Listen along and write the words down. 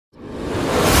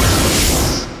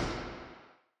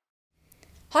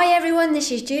Hi everyone,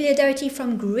 this is Julia Doherty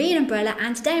from Green Umbrella,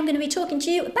 and today I'm going to be talking to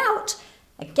you about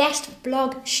a guest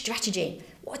blog strategy.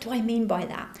 What do I mean by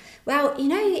that? Well,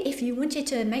 if you wanted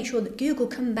to make sure that Google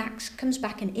comes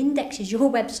back and indexes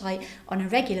your website on a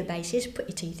regular basis, put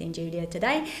your teeth in, Julia,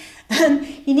 today,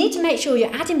 you need to make sure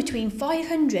you're adding between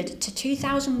 500 to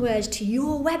 2,000 words to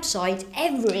your website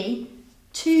every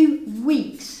 2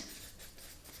 weeks.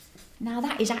 Now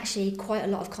that is actually quite a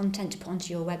lot of content to put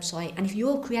onto your website, and if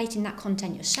you're creating that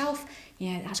content yourself,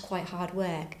 that's quite hard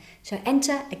work. So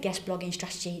enter a guest blogging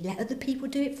strategy, let other people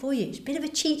do it for you. It's a bit of a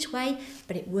cheat way,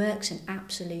 but it works an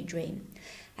absolute dream.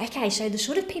 Okay, so the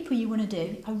sort of people you want to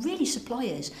do are really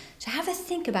suppliers. So have a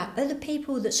think about other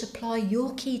people that supply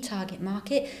your key target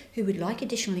market who would like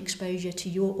additional exposure to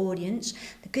your audience.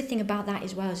 The good thing about that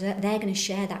as well is that they're going to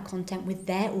share that content with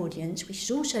their audience, which is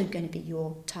also going to be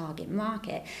your target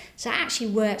market. So that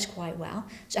actually works quite well.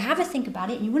 So have a think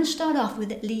about it, and you want to start off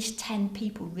with at least 10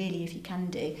 people really, if you can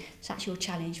do. So that's your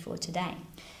challenge for today.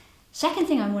 Second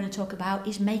thing I want to talk about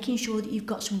is making sure that you've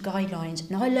got some guidelines.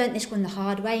 And I learned this one the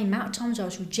hard way. The amount of times I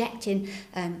was rejecting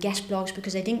guest blogs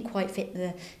because they didn't quite fit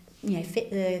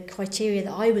the criteria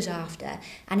that I was after.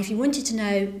 And if you wanted to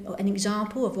know an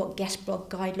example of what guest blog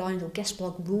guidelines or guest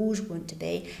blog rules want to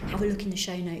be, have a look in the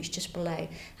show notes just below,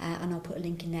 and I'll put a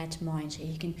link in there to mine, so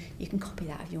you can copy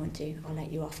that if you want to. I'll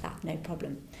let you off that, no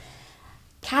problem.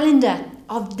 Calendar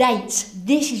of dates.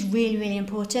 This is really, really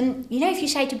important. If you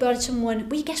say to someone,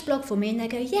 will you guest blog for me? And they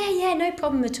go, yeah, no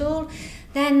problem at all.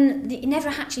 Then it never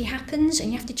actually happens,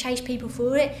 and you have to chase people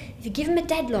for it. If you give them a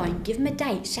deadline, give them a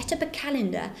date, set up a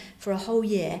calendar for a whole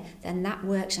year, then that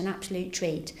works an absolute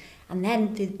treat. And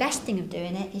then the best thing of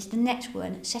doing it is the next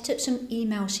one. Set up some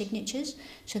email signatures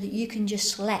so that you can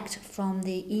just select from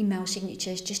the email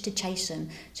signatures just to chase them.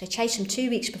 So chase them 2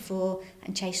 weeks before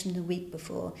and chase them the week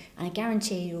before. And I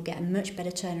guarantee you'll get a much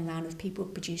better turnaround of people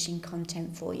producing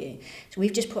content for you. So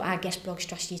we've just put our guest blog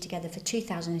strategy together for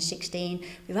 2016.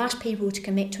 We've asked people to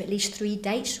commit to at least 3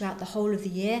 dates throughout the whole of the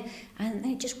year, and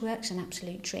it just works an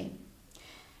absolute treat.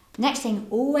 Next thing,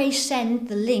 always send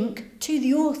the link to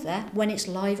the author when it's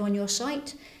live on your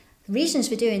site. The reasons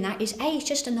for doing that is A, it's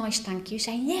just a nice thank you,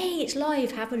 saying, yay, it's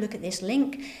live, have a look at this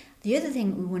link. The other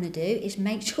thing we want to do is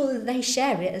make sure that they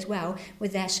share it as well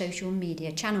with their social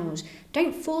media channels.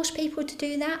 Don't force people to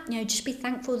do that, just be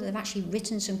thankful that they've actually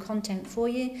written some content for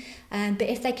you. But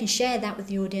if they can share that with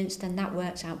the audience, then that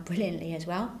works out brilliantly as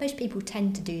well. Most people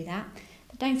tend to do that.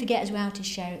 But don't forget as well to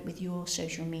share it with your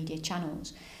social media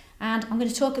channels. And I'm going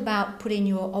to talk about putting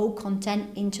your old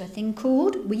content into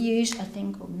we use a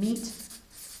thing called Meet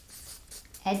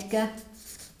Edgar,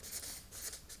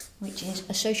 which is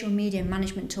a social media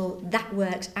management tool that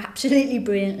works absolutely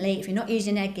brilliantly. If you're not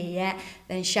using Edgar yet,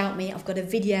 then shout me. I've got a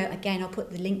video, again, I'll put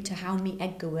the link to how Meet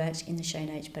Edgar works in the show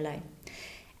notes below.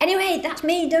 Anyway, that's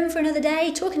me done for another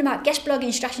day, talking about guest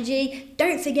blogging strategy.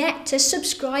 Don't forget to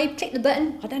subscribe, click the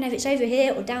button. I don't know if it's over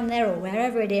here or down there or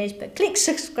wherever it is, but click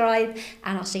subscribe,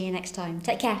 and I'll see you next time.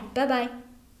 Take care, bye-bye.